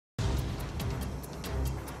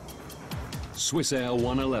Swissair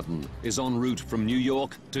 111 is en route from New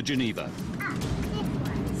York to Geneva.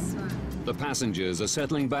 The passengers are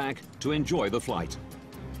settling back to enjoy the flight.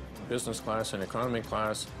 Business class and economy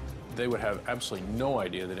class, they would have absolutely no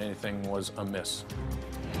idea that anything was amiss.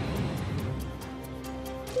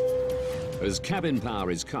 As cabin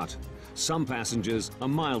power is cut, some passengers are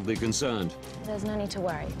mildly concerned. There's no need to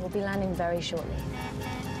worry. We'll be landing very shortly.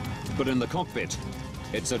 But in the cockpit,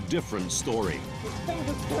 it's a different story.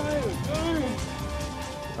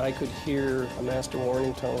 I could hear a master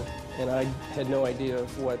warning tone, and I had no idea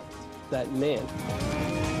of what that meant.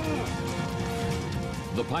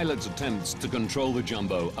 The pilot's attempts to control the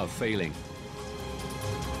jumbo are failing.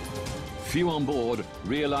 Few on board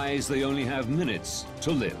realize they only have minutes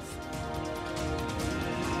to live.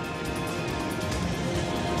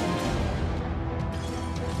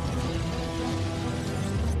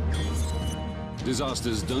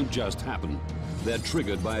 Disasters don't just happen. They're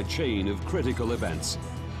triggered by a chain of critical events.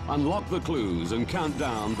 Unlock the clues and count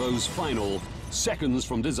down those final seconds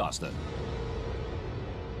from disaster.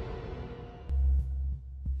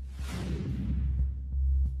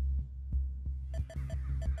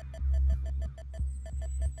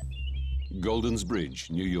 Golden's Bridge,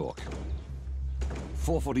 New York.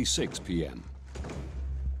 4:46 p.m.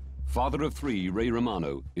 Father of three, Ray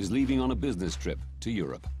Romano, is leaving on a business trip to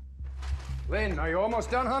Europe. Lynn, are you almost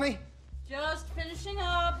done, honey? Just finishing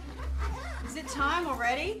up. Is it time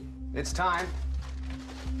already? It's time.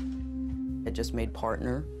 I just made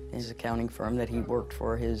partner in his accounting firm that he worked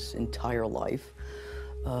for his entire life.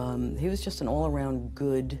 He was just an all-around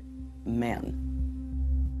good man.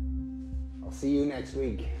 I'll see you next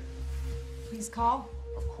week. Please call.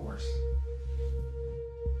 Of course. –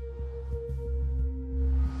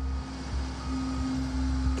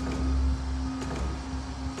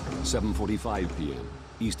 7:45 p.m.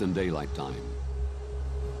 Eastern Daylight Time.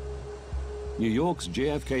 New York's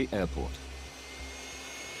JFK Airport.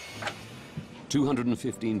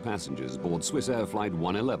 215 passengers board Swissair Flight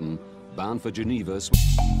 111, bound for Geneva.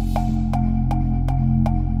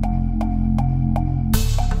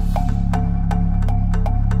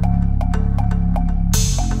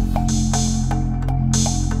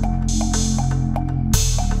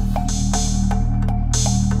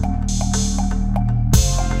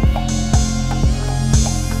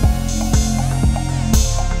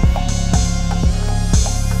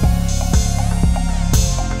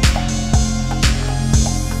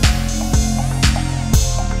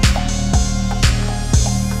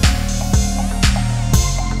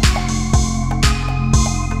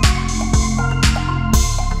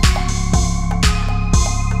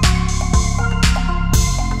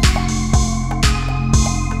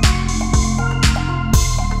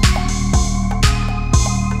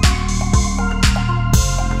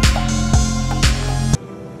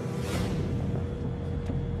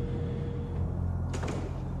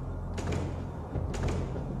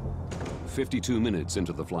 52 minutes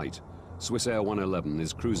into the flight, Swissair 111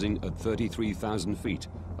 is cruising at 33,000 feet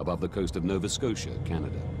above the coast of Nova Scotia,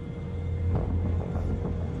 Canada.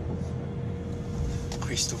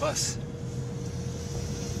 Riechst du was?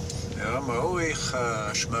 Ja, Mo, ich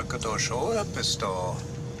schmecke da schon etwas da.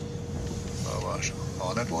 Aber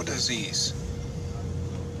auch nicht, wo das ist.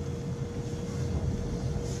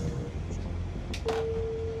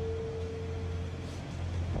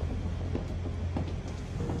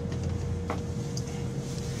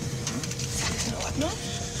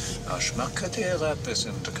 Schmeckt dir etwas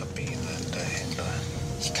in der Kabine dahinter?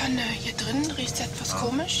 Ich kann, hier drinnen riecht es etwas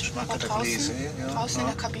komisch, aber draußen, draußen in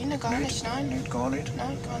der Kabine gar nicht, nein. Nicht, gar nicht?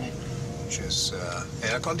 Nein, gar nicht. Just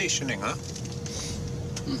air conditioning, huh?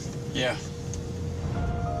 Yeah.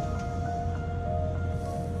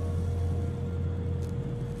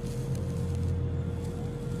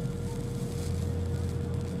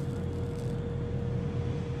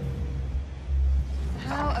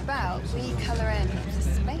 How about we colour in the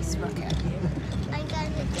space rocket? I'm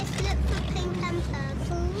going to just look for pink and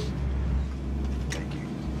purple. Thank you.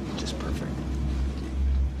 Just perfect.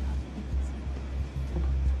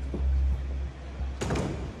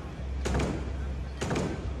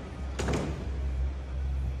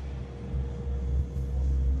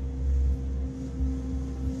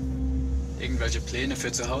 Irgendwelche Pläne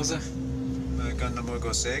für zu Hause? Wir können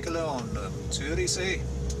mal segeln an Zürichsee.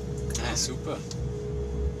 Ah, super.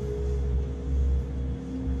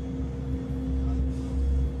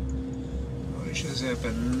 Ist es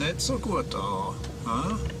eben nicht so gut da.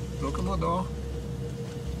 Hm? Schau mal da.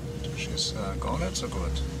 Das ist gar nicht so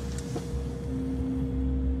gut.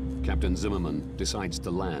 Captain Zimmerman decides to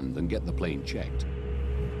land and get the plane checked.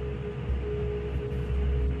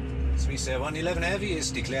 Swiss Air 111 Heavy is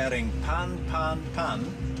declaring pan.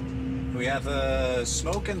 We have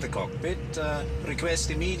smoke in the cockpit. Request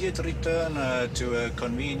immediate return to a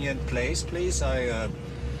convenient place, please. I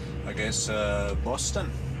guess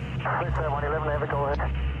Boston. Swiss Air 111 Heavy, go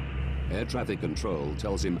ahead. Air traffic control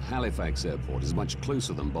tells him Halifax Airport is much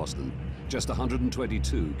closer than Boston, just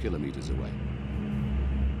 122 kilometers away.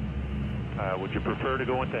 Would you prefer to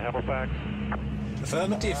go into Halifax?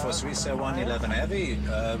 Affirmative for Swiss Air 111 Heavy.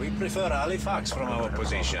 We prefer Halifax from our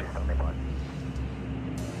position.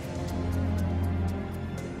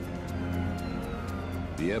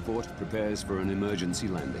 The airport prepares for an emergency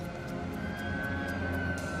landing.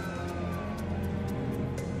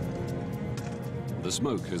 The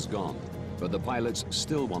smoke has gone, but the pilots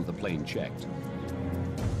still want the plane checked.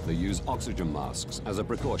 They use oxygen masks as a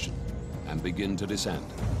precaution and begin to descend.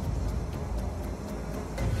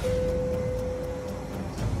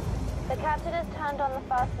 The captain has turned on the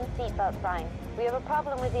fasten seatbelt sign. We have a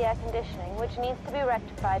problem with the air conditioning, which needs to be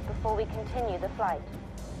rectified before we continue the flight.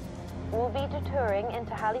 We'll be detouring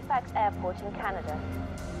into Halifax Airport in Canada.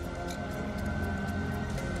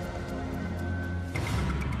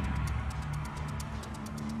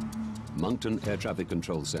 Moncton Air Traffic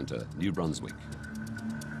Control Center, New Brunswick.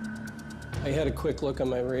 I had a quick look on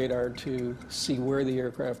my radar to see where the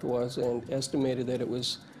aircraft was and estimated that it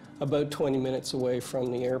was about 20 minutes away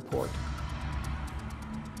from the airport.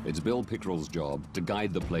 It's Bill Pickrell's job to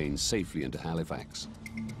guide the plane safely into Halifax.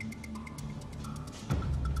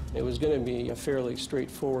 It was going to be a fairly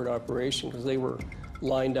straightforward operation because they were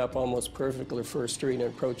lined up almost perfectly for a straight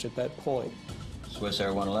approach at that point. Swiss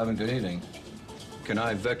Air 111, good evening. Can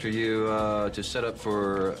I vector you to set up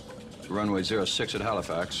for runway 06 at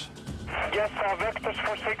Halifax? Yes, vectors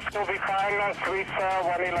for 6 will be fine on Swiss Air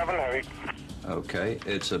 111 Heavy. Okay,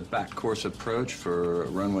 it's a back course approach for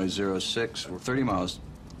runway 06. We're 30 miles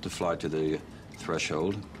to fly to the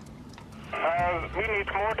threshold. We need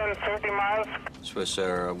more than 30 miles. Swiss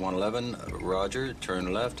Air 111, roger,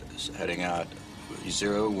 turn left, heading out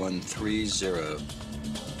 0130.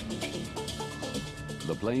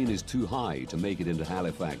 The plane is too high to make it into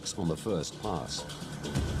Halifax on the first pass.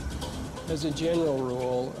 As a general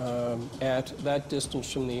rule, at that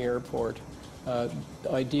distance from the airport,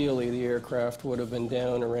 ideally the aircraft would have been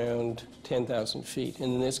down around 10,000 feet.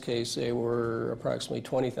 In this case, they were approximately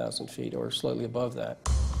 20,000 feet or slightly above that.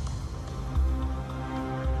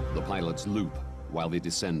 The pilots loop while they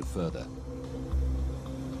descend further.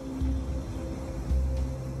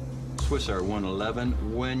 Swiss Air 111,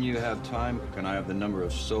 when you have time, can I have the number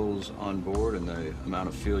of souls on board and the amount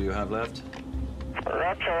of fuel you have left?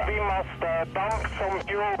 Roger, we must dump some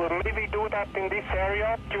fuel. Will maybe do that in this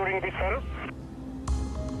area during descent?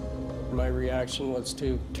 My reaction was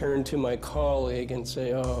to turn to my colleague and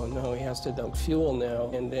say, oh no, he has to dump fuel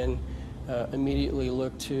now, and then immediately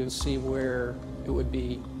look to see where it would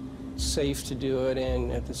be safe to do it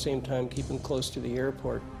and at the same time keep him close to the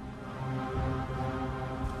airport.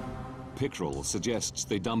 Pickrell suggests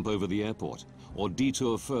they dump over the airport or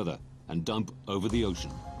detour further and dump over the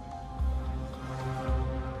ocean.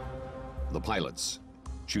 The pilots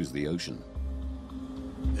choose the ocean.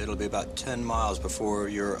 It'll be about 10 miles before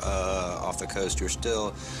you're off the coast. You're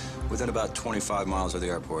still within about 25 miles of the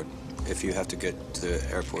airport if you have to get to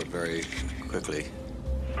the airport very quickly.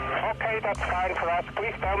 Okay, that's fine for us.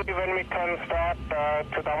 Please tell me when we can start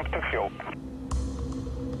to dump the fuel.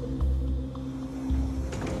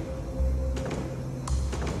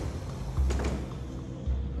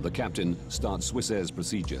 The captain starts Swiss Air's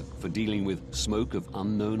procedure for dealing with smoke of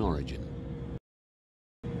unknown origin.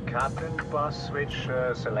 Captain, bus switch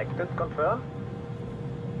selected, confirm.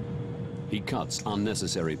 He cuts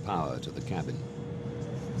unnecessary power to the cabin.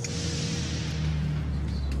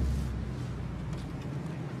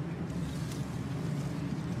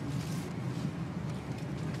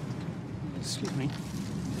 Excuse me.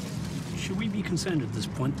 Should we be concerned at this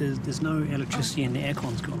point? There's no electricity and the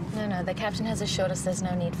aircon's gone off. No, the captain has assured us there's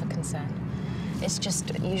no need for concern. It's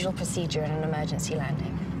just usual procedure in an emergency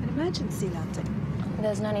landing. An emergency landing?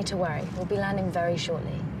 There's no need to worry. We'll be landing very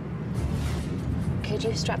shortly. Could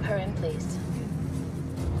you strap her in, please?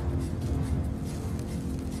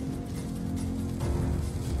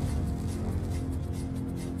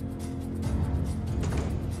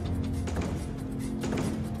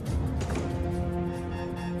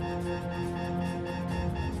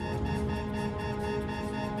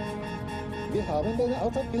 Wir haben den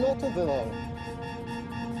Autopiloten verloren.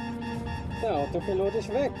 Der Autopilot ist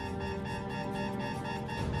weg.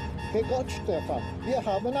 Hey Gott, Stefan, wir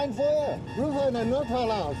haben ein Feuer. Rufe einen Notfall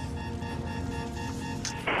aus.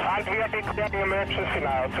 And we are declaring emergency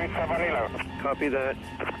now, Swiss Air 111. Copy that.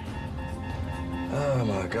 Oh,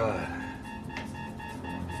 my God.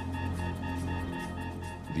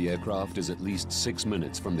 The aircraft is at least 6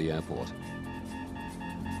 minutes from the airport.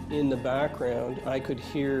 In the background, I could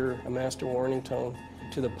hear a master warning tone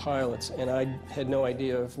to the pilots, and I had no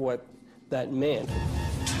idea of what that meant.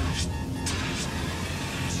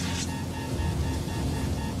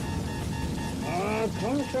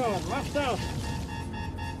 Komm schon, mach das!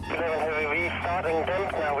 11 Heavy V starting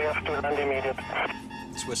damp, now we have to land immediate.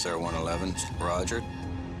 Swiss Air 111, roger.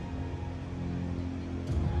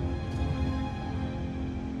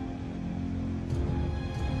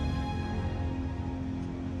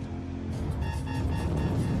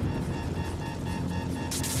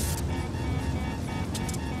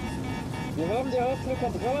 Wir haben die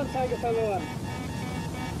Hauptflugkontrollanzeige verloren.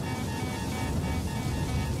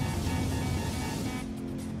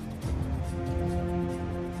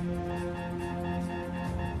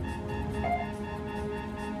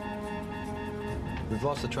 We've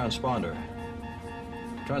lost the transponder.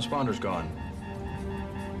 Transponder's gone.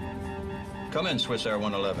 Come in, Swiss Air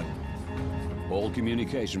 111. All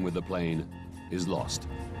communication with the plane is lost.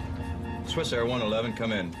 Swiss Air 111,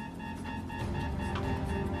 come in.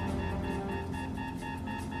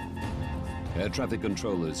 Air traffic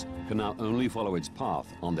controllers can now only follow its path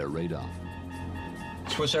on their radar.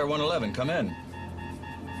 Swiss Air 111, come in.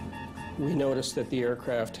 We noticed that the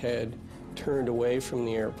aircraft had turned away from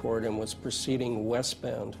the airport and was proceeding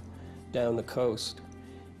westbound down the coast.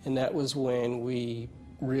 And that was when we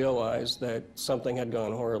realized that something had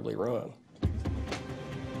gone horribly wrong.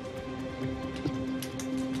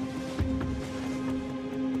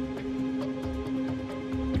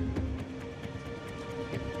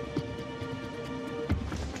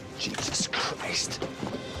 Jesus Christ.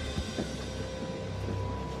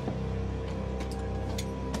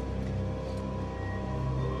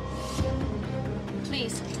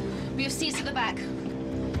 Please, we have seats at the back.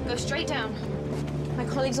 Go straight down. My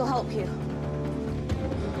colleagues will help you.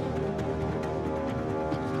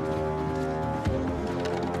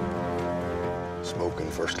 Smoking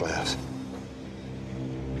first class.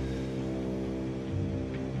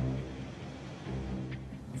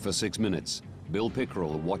 For 6 minutes, Bill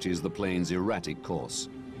Pickerel watches the plane's erratic course.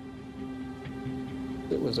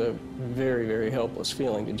 It was a very, very helpless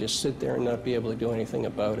feeling to just sit there and not be able to do anything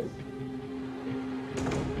about it.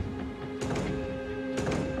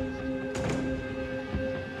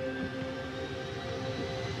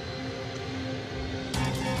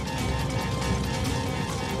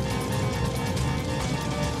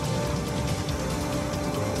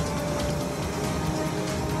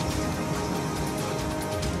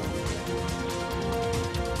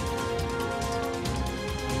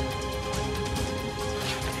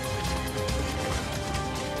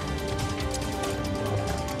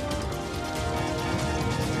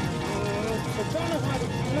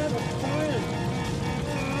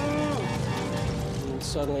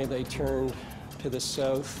 Suddenly they turned to the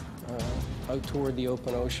south, out toward the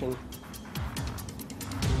open ocean.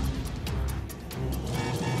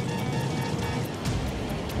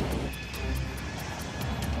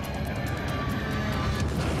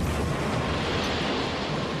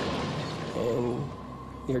 And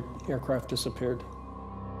the aircraft disappeared.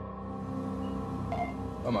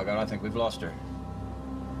 Oh my God, I think we've lost her.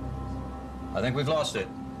 I think we've lost it.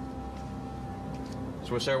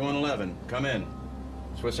 Swiss Air 111, come in.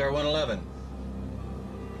 Swiss Air 111.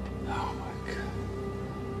 Oh my God.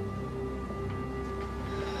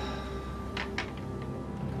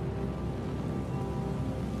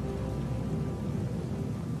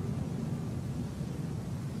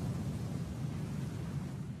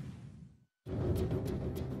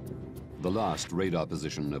 The last radar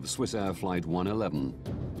position of Swiss Air Flight 111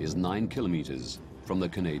 is 9 kilometers from the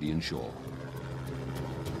Canadian shore.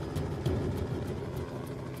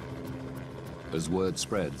 As word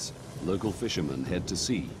spreads, local fishermen head to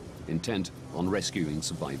sea, intent on rescuing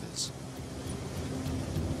survivors.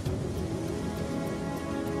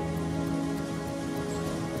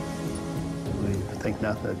 We think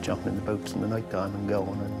nothing of jumping in the boats in the nighttime and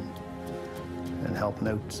going and helping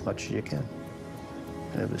out as much as you can.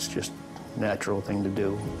 And it was just a natural thing to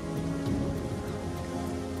do.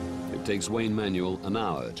 It takes Wayne Manuel an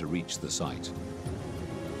hour to reach the site.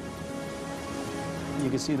 You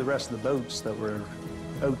could see the rest of the boats that were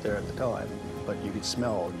out there at the time, but you could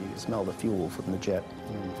smell the fuel from the jet.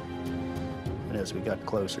 And as we got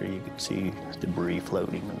closer, you could see debris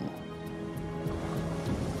floating.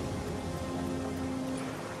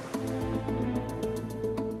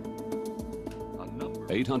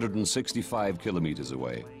 865 kilometers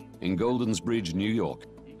away, in Goldens Bridge, New York,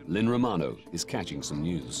 Lynn Romano is catching some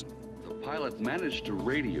news. The pilot managed to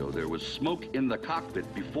radio there was smoke in the cockpit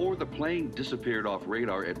before the plane disappeared off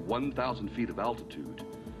radar at 1,000 feet of altitude.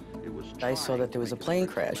 I saw that there was a plane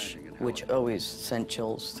crash, which always sent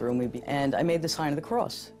chills through me. And I made the sign of the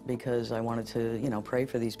cross because I wanted to, you know, pray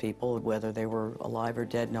for these people, whether they were alive or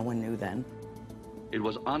dead. No one knew then. It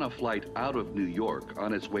was on a flight out of New York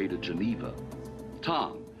on its way to Geneva.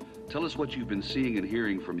 Tom, tell us what you've been seeing and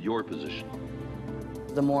hearing from your position.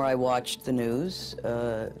 The more I watched the news,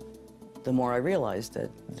 the more I realized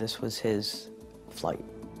that this was his flight.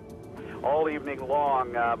 All evening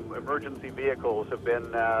long, emergency vehicles have been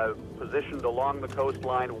positioned along the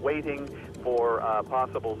coastline waiting for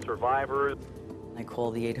possible survivors. I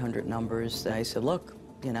called the 800 numbers and I said, look,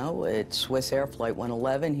 you know, it's Swiss Air Flight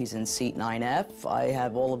 111. He's in seat 9F. I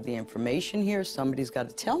have all of the information here. Somebody's got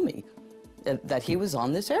to tell me that he was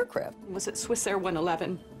on this aircraft. Was it Swiss Air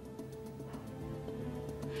 111?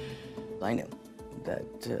 I knew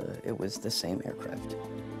that it was the same aircraft.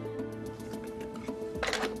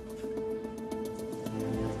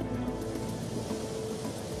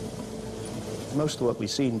 Most of what we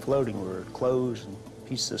seen floating were clothes and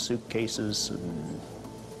pieces of suitcases and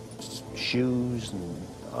shoes and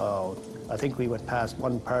I think we went past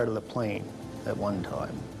one part of the plane at one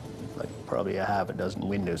time, like probably a half a dozen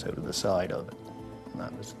windows out of the side of it. And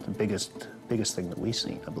that was the biggest thing that we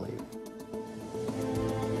seen, I believe.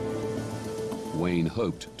 Wayne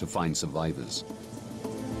hoped to find survivors.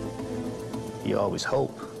 You always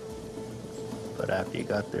hope, but after you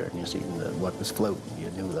got there and you seen what was floating, you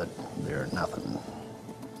knew that there was nothing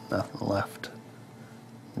left.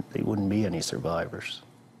 There wouldn't be any survivors.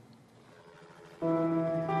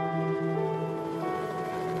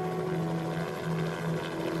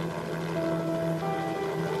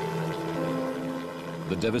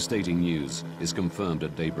 The devastating news is confirmed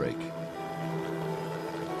at daybreak.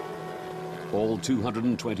 All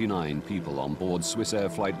 229 people on board Swiss Air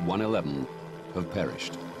Flight 111 have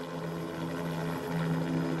perished.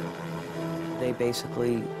 They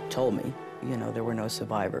basically told me, you know, there were no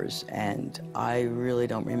survivors, and I really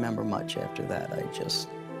don't remember much after that.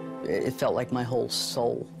 It felt like my whole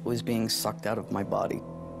soul was being sucked out of my body.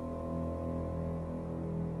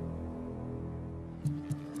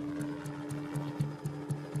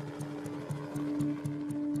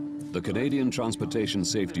 The Canadian Transportation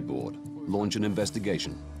Safety Board launched an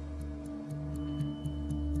investigation.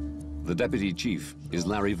 The deputy chief is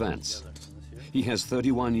Larry Vance. He has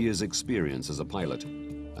 31 years' experience as a pilot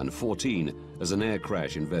and 14 as an air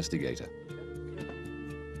crash investigator.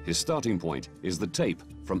 His starting point is the tape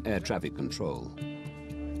from air traffic control.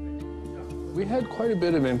 We had quite a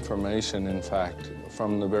bit of information, in fact,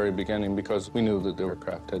 from the very beginning, because we knew that the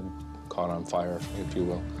aircraft had caught on fire, if you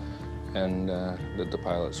will, and that the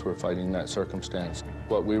pilots were fighting that circumstance.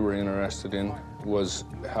 What we were interested in was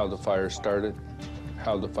how the fire started,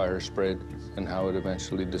 how the fire spread, and how it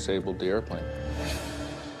eventually disabled the airplane.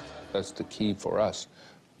 That's the key for us,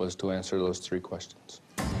 was to answer those three questions.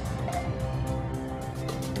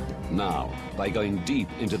 Now, by going deep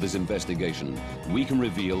into this investigation, we can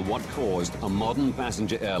reveal what caused a modern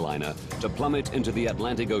passenger airliner to plummet into the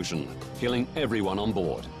Atlantic Ocean, killing everyone on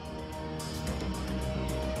board.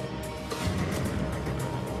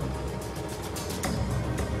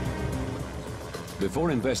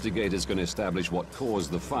 Before investigators can establish what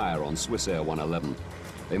caused the fire on Swiss Air 111,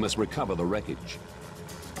 they must recover the wreckage.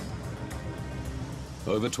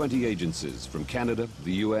 Over 20 agencies from Canada,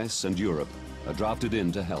 the US, and Europe are drafted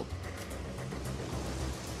in to help.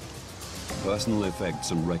 Personal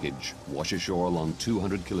effects and wreckage wash ashore along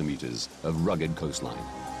 200 kilometers of rugged coastline.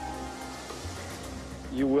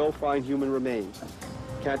 You will find human remains.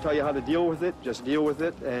 Can't tell you how to deal with it, just deal with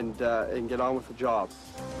it and get on with the job.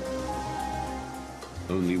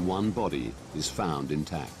 Only one body is found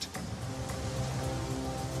intact.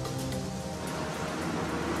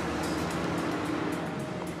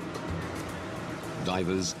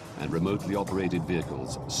 Divers and remotely operated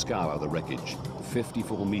vehicles scour the wreckage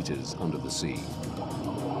 54 meters under the sea.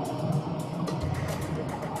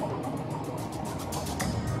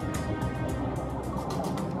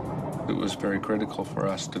 It was very critical for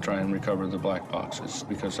us to try and recover the black boxes,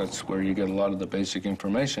 because that's where you get a lot of the basic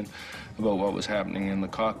information about what was happening in the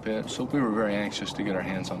cockpit. So we were very anxious to get our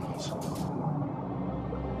hands on those.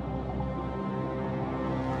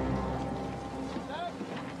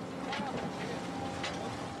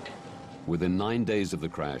 Within 9 days of the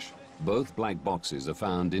crash, both black boxes are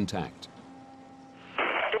found intact.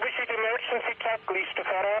 Do we see the emergency checklist of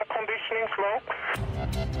air conditioning smoke?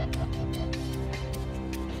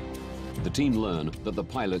 The team learn that the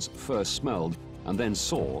pilots first smelled and then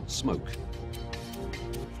saw smoke.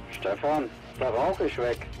 Stefan, der Rauch ist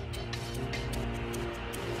weg.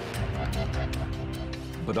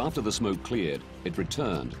 But after the smoke cleared, it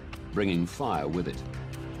returned, bringing fire with it.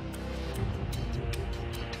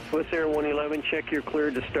 What's Air 111? Check you're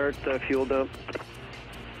cleared to start fuel dump.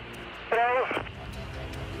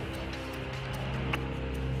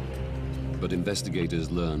 But investigators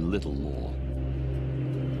learn little more.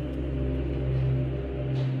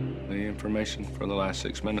 The information for the last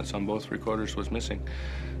 6 minutes on both recorders was missing,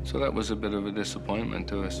 so that was a bit of a disappointment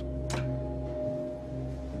to us.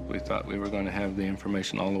 We thought we were going to have the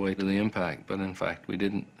information all the way to the impact, but in fact we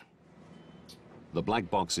didn't. The black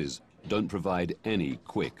boxes don't provide any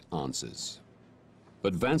quick answers.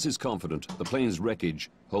 But Vance is confident the plane's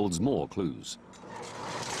wreckage holds more clues.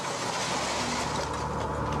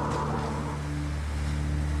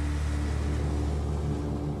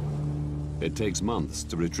 It takes months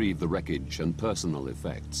to retrieve the wreckage and personal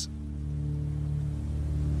effects.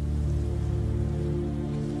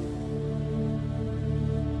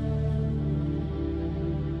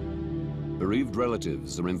 Bereaved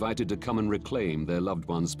relatives are invited to come and reclaim their loved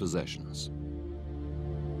ones' possessions.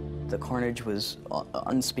 The carnage was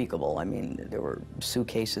unspeakable. I mean, there were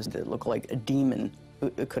suitcases that looked like a demon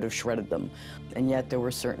could have shredded them. And yet there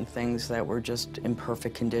were certain things that were just in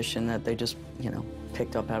perfect condition that they just, you know,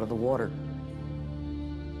 picked up out of the water.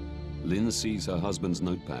 Lynn sees her husband's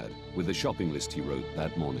notepad with the shopping list he wrote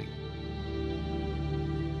that morning.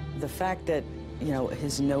 The fact that, you know,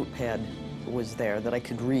 his notepad was there that I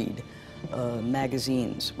could read,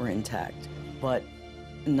 magazines were intact, but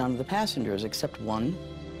none of the passengers except one.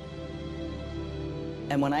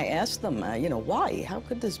 And when I asked them, you know, why? How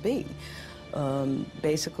could this be?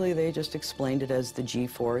 Basically, they just explained it as the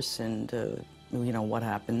G-force and, you know, what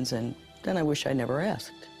happens, and then I wish I never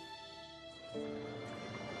asked.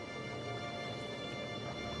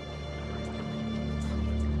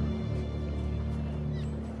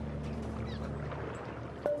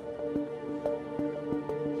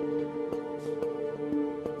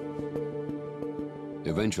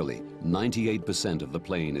 Eventually, 98% of the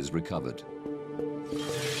plane is recovered.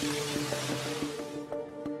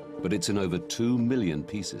 But it's in over 2 million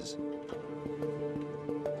pieces.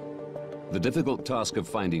 The difficult task of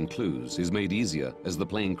finding clues is made easier as the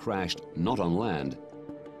plane crashed not on land,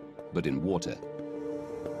 but in water.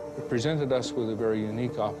 It presented us with a very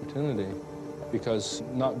unique opportunity because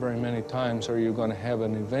not very many times are you going to have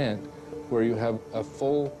an event where you have a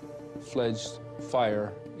full-fledged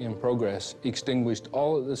fire in progress, extinguished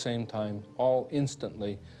all at the same time, all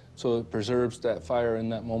instantly, so it preserves that fire in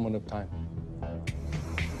that moment of time.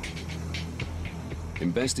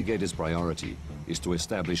 Investigators' priority is to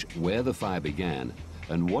establish where the fire began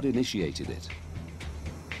and what initiated it.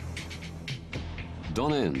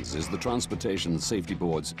 Don Enns is the Transportation Safety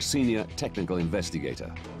Board's senior technical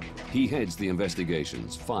investigator. He heads the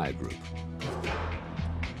investigation's fire group.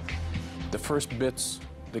 The first bits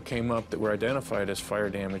that came up that were identified as fire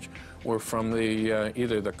damage were from the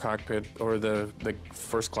either the cockpit or the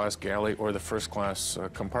first-class galley or the first-class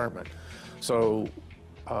compartment. So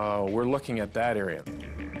we're looking at that area.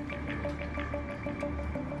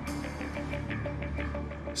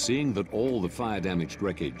 Seeing that all the fire-damaged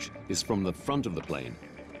wreckage is from the front of the plane,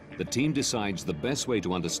 the team decides the best way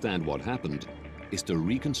to understand what happened is to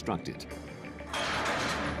reconstruct it.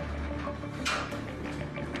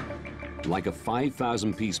 Like a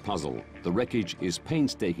 5,000-piece puzzle, the wreckage is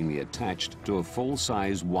painstakingly attached to a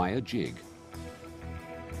full-size wire jig.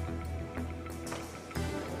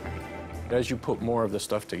 As you put more of the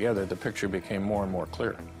stuff together, the picture became more and more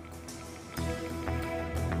clear.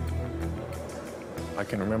 I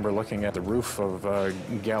can remember looking at the roof of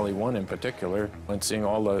Galley 1 in particular and seeing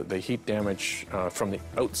all the heat damage from the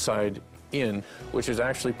outside in, which is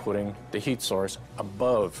actually putting the heat source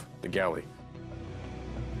above the galley.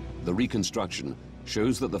 The reconstruction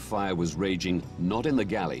shows that the fire was raging not in the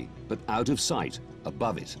galley, but out of sight,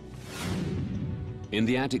 above it. In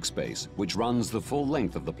the attic space, which runs the full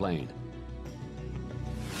length of the plane.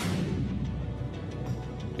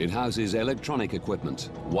 It houses electronic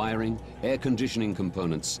equipment, wiring, air conditioning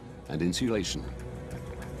components, and insulation.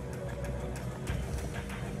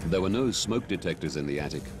 There were no smoke detectors in the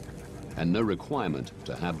attic, and no requirement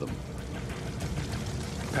to have them.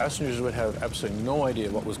 Passengers would have absolutely no idea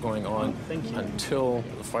what was going on until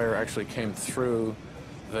the fire actually came through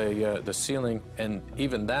the ceiling, and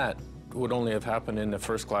even that would only have happened in the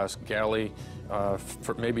first-class galley,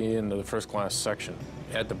 maybe in the first-class section.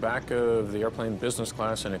 At the back of the airplane, business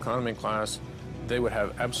class and economy class, they would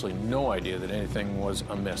have absolutely no idea that anything was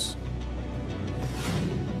amiss.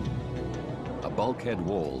 A bulkhead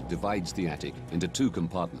wall divides the attic into 2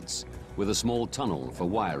 compartments, with a small tunnel for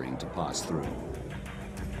wiring to pass through.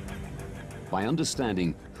 By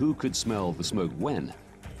understanding who could smell the smoke when,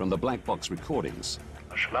 from the black box recordings.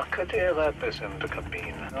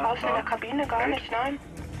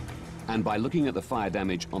 And by looking at the fire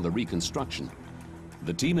damage on the reconstruction,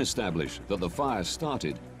 the team established that the fire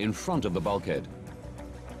started in front of the bulkhead,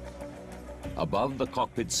 above the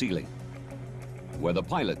cockpit ceiling, where the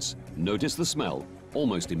pilots noticed the smell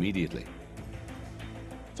almost immediately.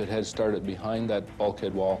 If it had started behind that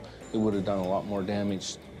bulkhead wall, it would have done a lot more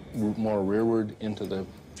damage, more rearward into the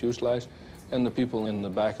fuselage, and the people in the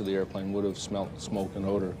back of the airplane would have smelt smoke and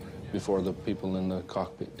odor before the people in the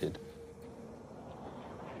cockpit did.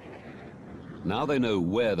 Now they know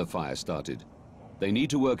where the fire started. They need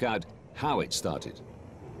to work out how it started.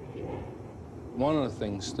 One of the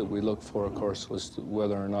things that we looked for, of course, was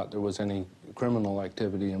whether or not there was any criminal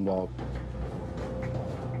activity involved.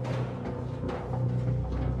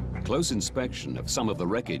 Close inspection of some of the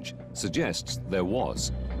wreckage suggests there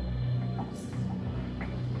was.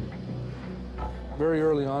 Very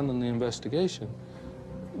early on in the investigation,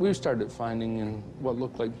 we started finding in what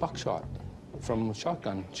looked like buckshot from a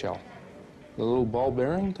shotgun shell. The little ball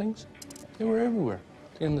bearing things, they were everywhere.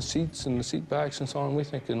 In the seats and the seat backs and so on. We're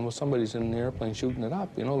thinking, well, somebody's in the airplane shooting it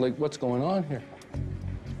up, you know, like what's going on here?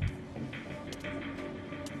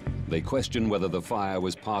 They question whether the fire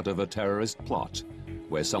was part of a terrorist plot,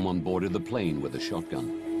 where someone boarded the plane with a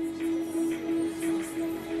shotgun.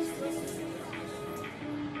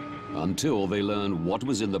 Until they learn what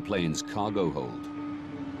was in the plane's cargo hold.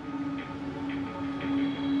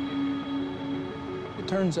 It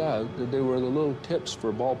turns out that they were the little tips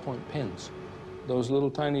for ballpoint pens. Those little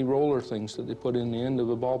tiny roller things that they put in the end of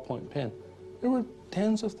a ballpoint pen. There were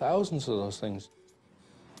tens of thousands of those things.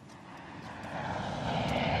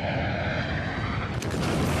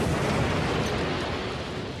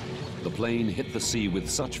 The plane hit the sea with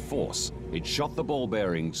such force, it shot the ball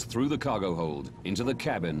bearings through the cargo hold into the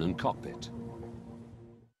cabin and cockpit.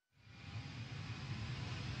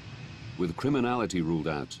 With criminality ruled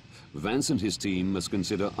out, Vance and his team must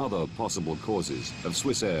consider other possible causes of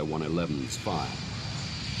Swissair 111's fire.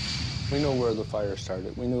 We know where the fire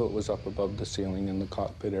started. We knew it was up above the ceiling in the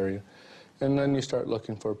cockpit area. And then you start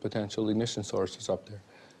looking for potential ignition sources up there.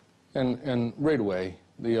 And right away,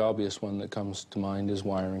 the obvious one that comes to mind is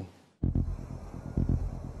wiring.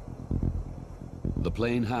 The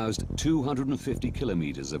plane housed 250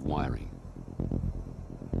 kilometers of wiring.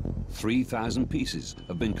 3,000 pieces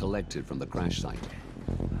have been collected from the crash site.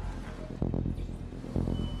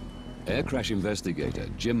 Air crash investigator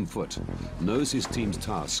Jim Foote knows his team's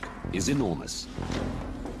task is enormous.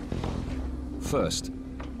 First,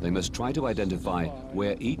 they must try to identify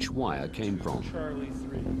where each wire came from.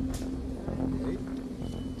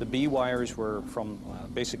 The B wires were from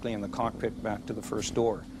basically in the cockpit back to the first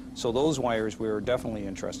door. So those wires we were definitely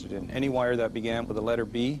interested in. Any wire that began with the letter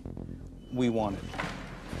B, we wanted.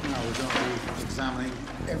 Now we're going to be examining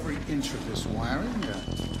every inch of this wiring.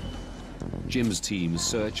 Jim's team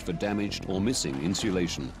search for damaged or missing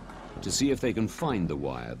insulation to see if they can find the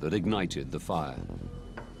wire that ignited the fire.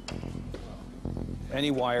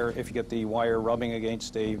 Any wire, if you get the wire rubbing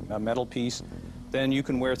against a metal piece, then you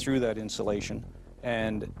can wear through that insulation.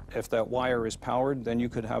 And if that wire is powered, then you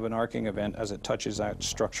could have an arcing event as it touches that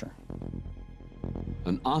structure.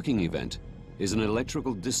 An arcing event is an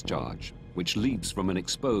electrical discharge which leaps from an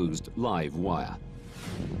exposed live wire.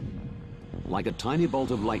 Like a tiny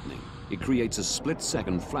bolt of lightning, it creates a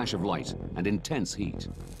split-second flash of light and intense heat.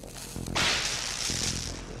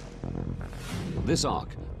 This arc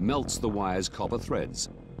melts the wire's copper threads,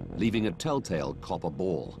 leaving a telltale copper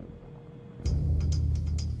ball.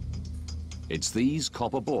 It's these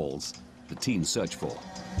copper balls the team search for.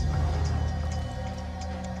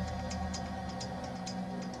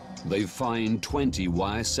 They find 20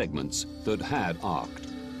 wire segments that had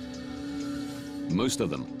arced. Most of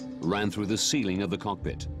them ran through the ceiling of the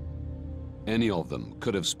cockpit. Any of them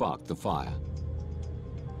could have sparked the fire.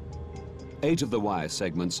 8 of the wire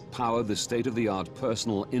segments power the state-of-the-art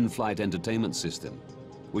personal in-flight entertainment system,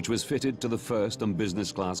 which was fitted to the first and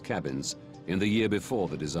business class cabins in the year before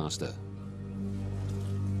the disaster.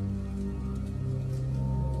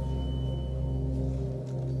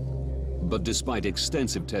 But despite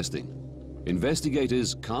extensive testing,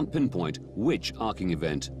 investigators can't pinpoint which arcing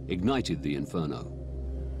event ignited the inferno.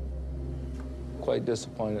 Quite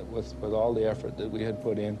disappointed with all the effort that we had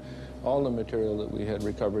put in, all the material that we had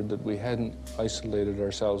recovered, that we hadn't isolated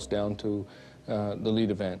ourselves down to the lead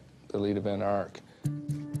event arc.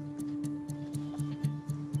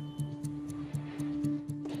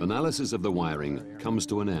 Analysis of the wiring comes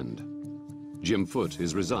to an end. Jim Foote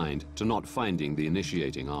is resigned to not finding the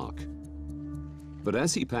initiating arc. But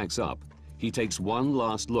as he packs up, he takes one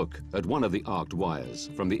last look at one of the arced wires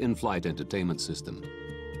from the in-flight entertainment system.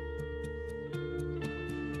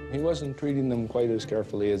 He wasn't treating them quite as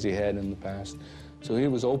carefully as he had in the past, so he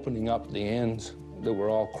was opening up the ends that were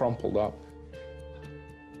all crumpled up.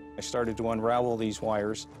 I started to unravel these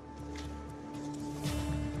wires.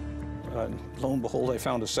 Lo and behold, I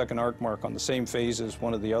found a second arc mark on the same phase as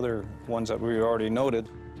one of the other ones that we already noted.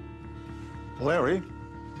 Larry?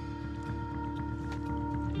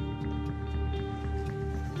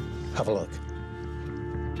 Have a look.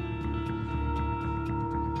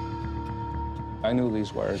 I knew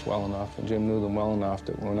these wires well enough, and Jim knew them well enough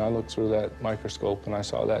that when I looked through that microscope and I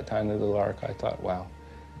saw that tiny little arc, I thought, wow,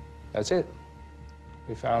 that's it.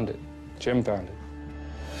 We found it. Jim found it.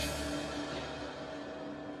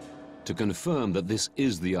 To confirm that this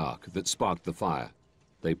is the arc that sparked the fire,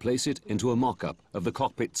 they place it into a mock-up of the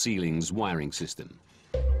cockpit ceiling's wiring system.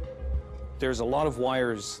 There's a lot of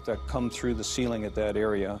wires that come through the ceiling at that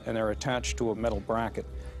area, and they're attached to a metal bracket.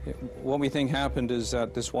 What we think happened is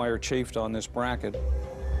that this wire chafed on this bracket.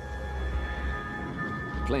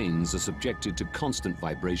 Planes are subjected to constant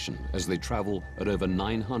vibration as they travel at over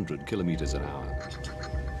 900 kilometers an hour.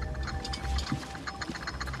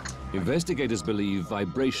 Investigators believe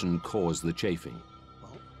vibration caused the chafing.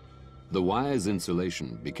 The wire's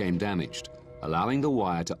insulation became damaged, allowing the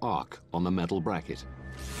wire to arc on the metal bracket.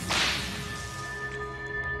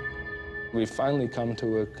 We finally come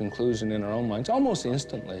to a conclusion in our own minds, almost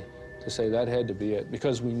instantly, to say that had to be it,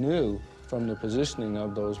 because we knew from the positioning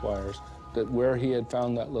of those wires that where he had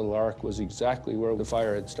found that little arc was exactly where the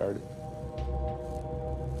fire had started.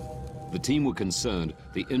 The team were concerned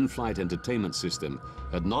the in-flight entertainment system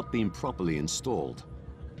had not been properly installed.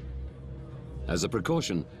 As a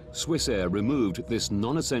precaution, Swissair removed this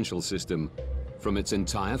non-essential system from its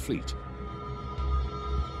entire fleet.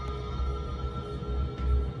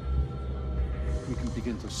 We can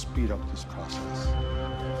begin to speed up this process.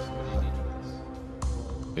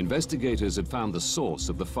 Investigators had found the source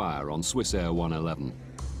of the fire on Swissair 111,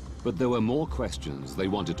 but there were more questions they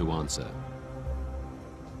wanted to answer.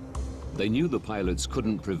 They knew the pilots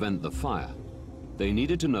couldn't prevent the fire. They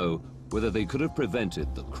needed to know whether they could have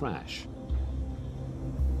prevented the crash.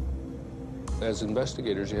 As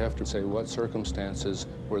investigators, you have to say what circumstances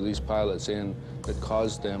were these pilots in that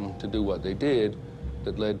caused them to do what they did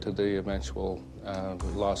that led to the eventual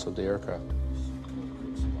loss of the aircraft.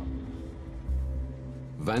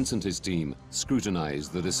 Vance and his team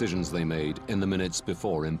scrutinized the decisions they made in the minutes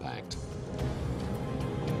before impact.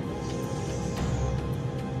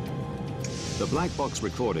 The black box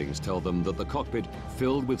recordings tell them that the cockpit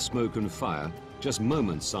filled with smoke and fire just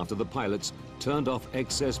moments after the pilots turned off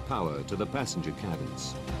excess power to the passenger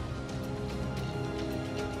cabins.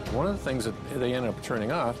 One of the things that they ended up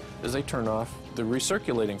turning off is they turned off the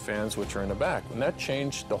recirculating fans, which are in the back, and that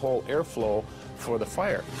changed the whole airflow for the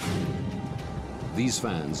fire. These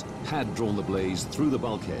fans had drawn the blaze through the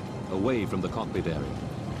bulkhead, away from the cockpit area.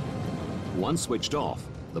 Once switched off,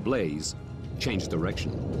 the blaze changed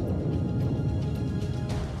direction.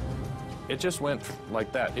 It just went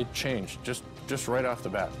like that. It changed just right off the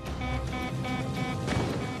bat.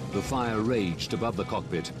 The fire raged above the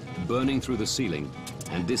cockpit, burning through the ceiling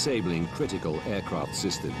and disabling critical aircraft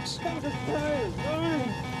systems.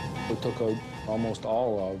 We took out almost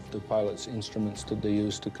all of the pilot's instruments that they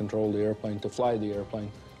used to control the airplane, to fly the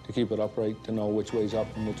airplane, to keep it upright, to know which way's up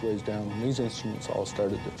and which way's down. And these instruments all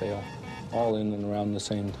started to fail, all in and around the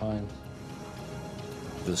same time.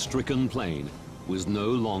 The stricken plane was no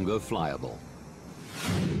longer flyable.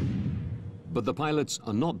 But the pilots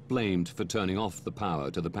are not blamed for turning off the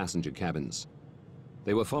power to the passenger cabins.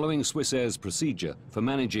 They were following Swissair's procedure for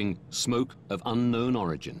managing smoke of unknown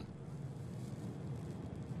origin.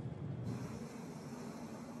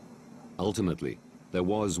 Ultimately, there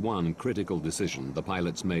was one critical decision the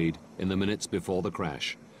pilots made in the minutes before the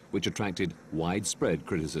crash, which attracted widespread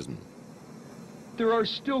criticism. There are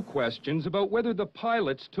still questions about whether the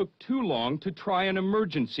pilots took too long to try an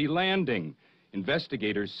emergency landing.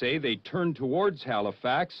 Investigators say they turned towards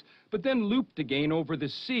Halifax, but then looped again over the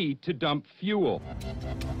sea to dump fuel.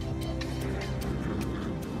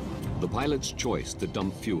 The pilots' choice to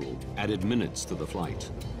dump fuel added minutes to the flight.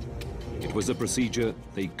 It was a procedure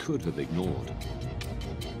they could have ignored.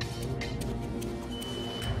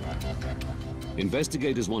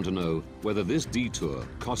 Investigators want to know whether this detour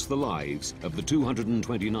cost the lives of the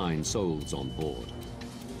 229 souls on board.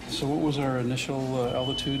 So what was our initial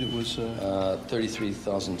altitude? It was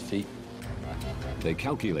 33,000 feet. They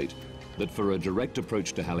calculate that for a direct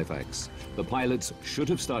approach to Halifax, the pilots should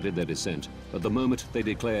have started their descent at the moment they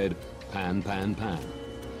declared pan, pan, pan.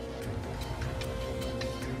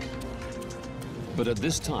 But at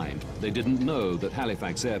this time, they didn't know that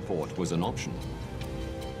Halifax Airport was an option.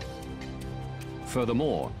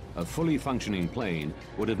 Furthermore, a fully functioning plane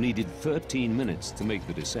would have needed 13 minutes to make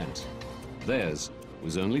the descent. Theirs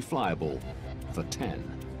was only flyable for 10.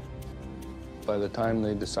 By the time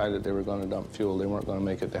they decided they were going to dump fuel, they weren't going to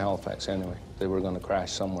make it to Halifax anyway. They were going to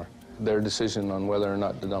crash somewhere. Their decision on whether or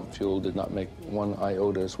not to dump fuel did not make one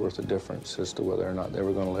iota's worth of difference as to whether or not they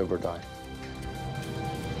were going to live or die.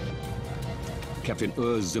 Captain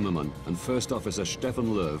Urs Zimmermann and First Officer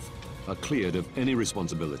Stefan Löw are cleared of any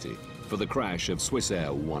responsibility for the crash of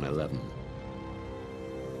Swissair 111.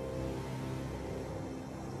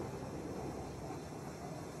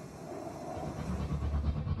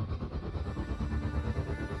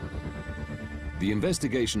 The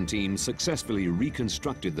investigation team successfully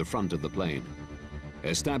reconstructed the front of the plane,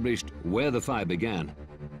 established where the fire began,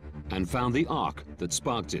 and found the arc that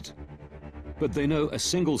sparked it. But they know a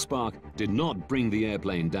single spark did not bring the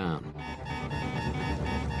airplane down.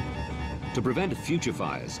 To prevent future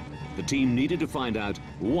fires, the team needed to find out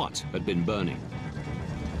what had been burning.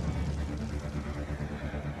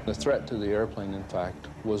 The threat to the airplane, in fact,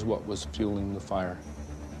 was what was fueling the fire.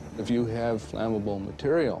 If you have flammable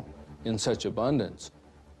material in such abundance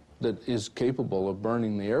that is capable of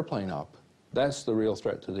burning the airplane up, that's the real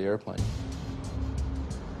threat to the airplane.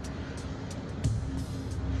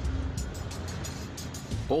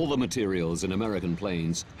 All the materials in American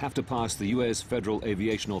planes have to pass the U.S. Federal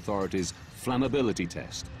Aviation Authority's flammability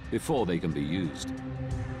test before they can be used.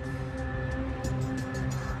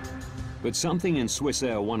 But something in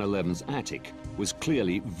Swissair 111's attic was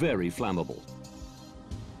clearly very flammable.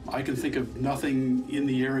 I can think of nothing in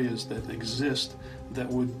the areas that exist that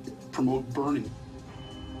would promote burning.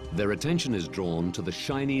 Their attention is drawn to the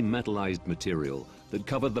shiny metallized material that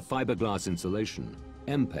covered the fiberglass insulation,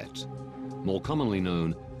 MPET, more commonly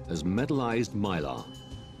known as metallized mylar.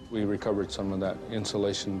 We recovered some of that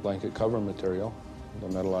insulation blanket cover material, the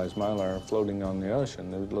metallized mylar, floating on the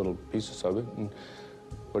ocean. There were little pieces of it, and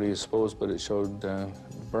what do you suppose, but it showed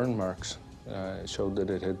burn marks. It showed that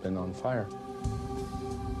it had been on fire.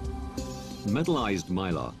 Metallized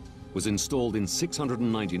mylar was installed in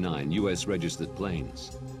 699 US registered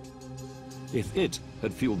planes. If it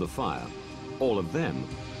had fueled the fire, all of them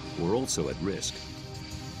were also at risk.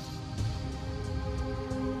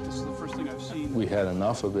 This is the first thing I've seen. We had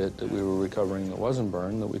enough of it that we were recovering that wasn't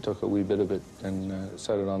burned that we took a wee bit of it and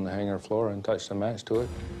set it on the hangar floor and touched a match to it.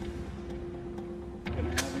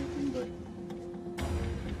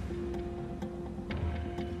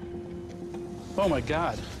 Oh my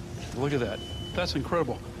God, look at that. That's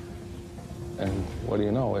incredible. And what do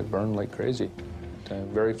you know, it burned like crazy,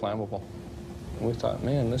 very flammable. And we thought,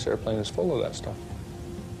 man, this airplane is full of that stuff.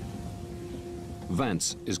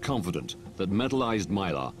 Vance is confident that metallized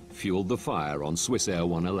mylar fueled the fire on Swissair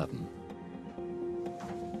 111.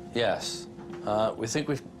 Yes. We think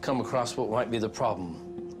we've come across what might be the problem.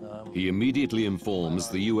 He immediately informs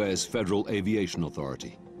the U.S. Federal Aviation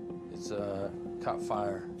Authority. It's caught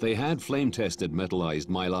fire. They had flame-tested metallized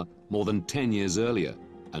mylar more than 10 years earlier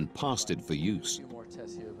and passed it for use.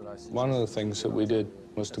 One of the things that we did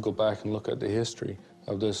was to go back and look at the history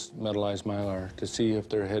of this metallized mylar to see if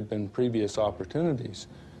there had been previous opportunities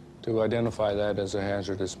to identify that as a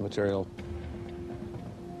hazardous material.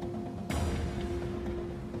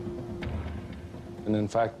 And in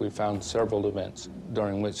fact, we found several events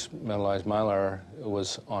during which metallized mylar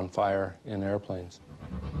was on fire in airplanes.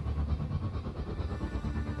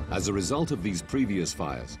 As a result of these previous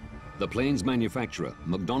fires, the plane's manufacturer,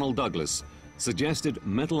 McDonnell Douglas, suggested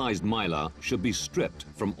metallized mylar should be stripped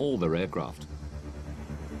from all their aircraft.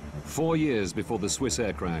 4 years before the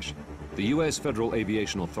Swissair crash, the U.S. Federal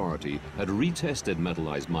Aviation Authority had retested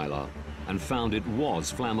metallized mylar and found it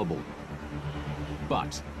was flammable.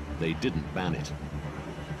 But they didn't ban it.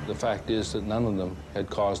 The fact is that none of them had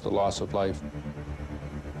caused the loss of life.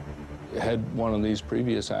 Had one of these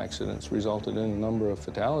previous accidents resulted in a number of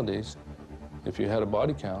fatalities, if you had a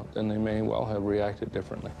body count, then they may well have reacted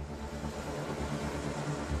differently.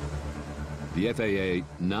 The FAA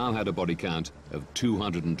now had a body count of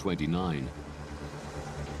 229.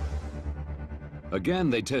 Again,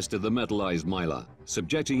 they tested the metallized mylar,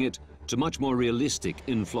 subjecting it to much more realistic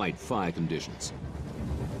in-flight fire conditions.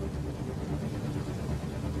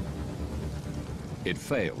 It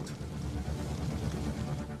failed.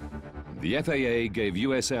 The FAA gave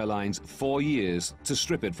U.S. airlines 4 years to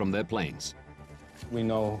strip it from their planes. We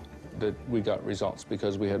know that we got results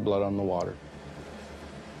because we had blood on the water.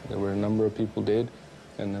 There were a number of people did,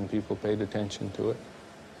 and then people paid attention to it,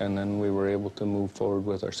 and then we were able to move forward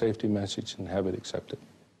with our safety message and have it accepted.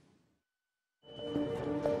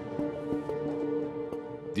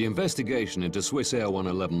 The investigation into Swiss Air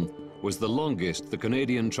 111 was the longest the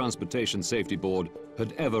Canadian Transportation Safety Board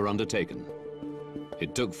had ever undertaken.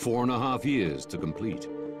 It took 4.5 years to complete.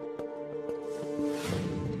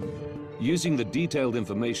 Using the detailed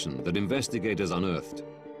information that investigators unearthed,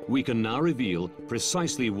 we can now reveal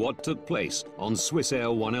precisely what took place on Swiss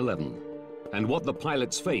Air 111 and what the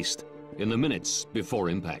pilots faced in the minutes before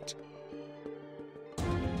impact.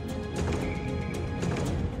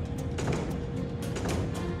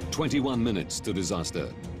 "21 minutes to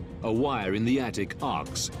disaster. A wire in the attic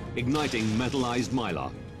arcs, igniting metallized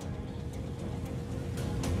mylar.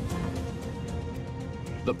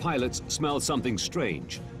 The pilots smell something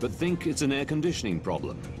strange, but think it's an air conditioning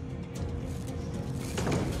problem.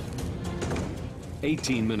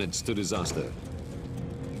 18 minutes to disaster.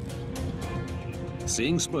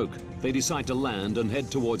 Seeing smoke, they decide to land and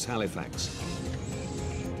head towards Halifax.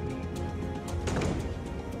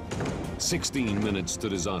 16 minutes to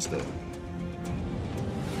disaster.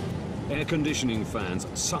 Air conditioning fans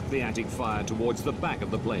suck the attic fire towards the back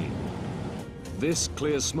of the plane. This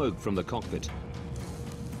clears smoke from the cockpit.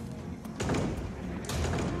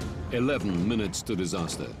 11 minutes to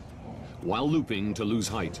disaster. While looping to lose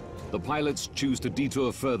height, the pilots choose to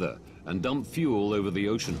detour further and dump fuel over the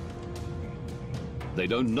ocean. They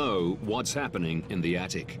don't know what's happening in the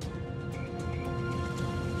attic.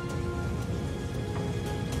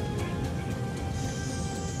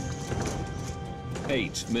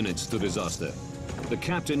 Eight minutes to disaster. The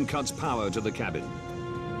captain cuts power to the cabin.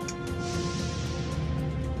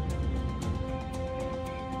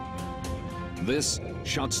 This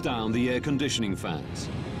shuts down the air conditioning fans,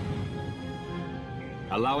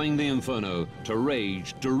 allowing the inferno to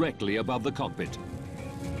rage directly above the cockpit.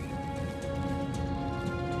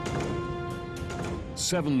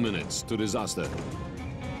 7 minutes to disaster.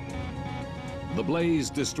 The blaze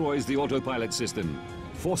destroys the autopilot system,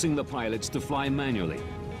 forcing the pilots to fly manually.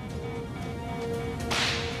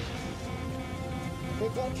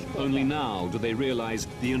 Only now do they realize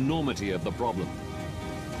the enormity of the problem.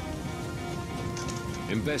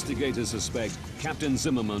 Investigators suspect Captain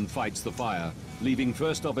Zimmerman fights the fire, leaving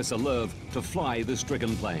First Officer Lerv to fly the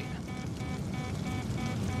stricken plane.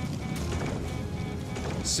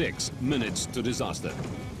 6 minutes to disaster.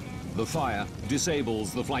 The fire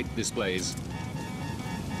disables the flight displays,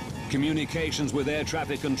 communications with air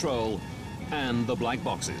traffic control, and the black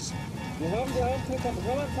boxes.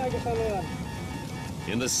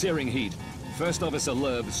 In the searing heat, First Officer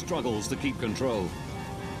Lerv struggles to keep control.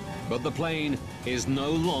 But the plane is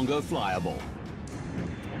no longer flyable.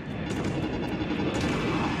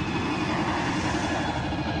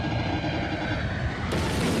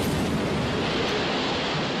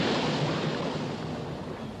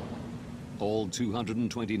 All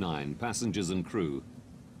 229 passengers and crew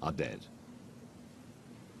are dead.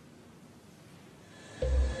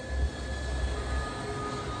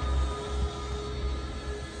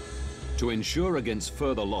 To ensure against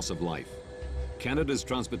further loss of life, Canada's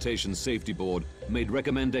Transportation Safety Board made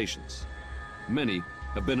recommendations. Many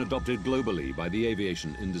have been adopted globally by the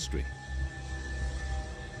aviation industry.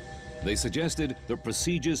 They suggested that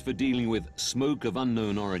procedures for dealing with smoke of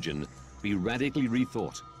unknown origin be radically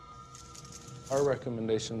rethought. Our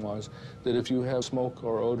recommendation was that if you have smoke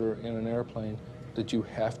or odor in an airplane, that you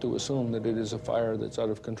have to assume that it is a fire that's out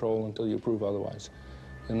of control until you prove otherwise.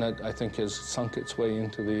 And that, I think, has sunk its way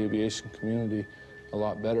into the aviation community a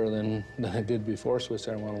lot better than it did before Swiss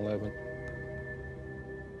Air 111.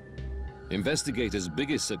 Investigators'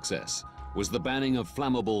 biggest success was the banning of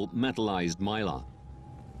flammable metallized mylar.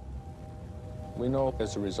 We know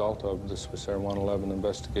as a result of the Swiss Air 111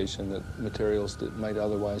 investigation that materials that might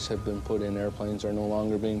otherwise have been put in airplanes are no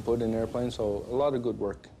longer being put in airplanes, so a lot of good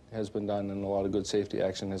work has been done and a lot of good safety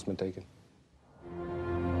action has been taken.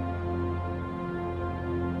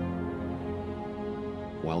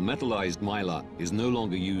 While metallized mylar is no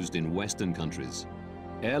longer used in Western countries,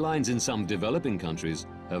 airlines in some developing countries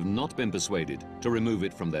have not been persuaded to remove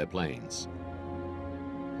it from their planes.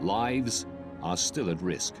 Lives are still at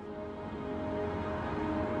risk.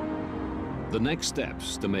 The next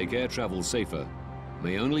steps to make air travel safer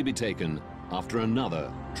may only be taken after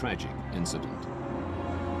another tragic incident.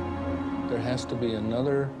 There has to be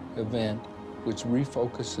another event which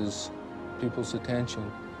refocuses people's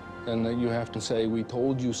attention, and that you have to say, we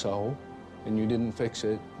told you so, and you didn't fix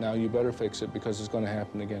it, now you better fix it because it's going to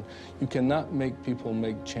happen again. You cannot make people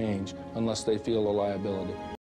make change unless they feel a liability.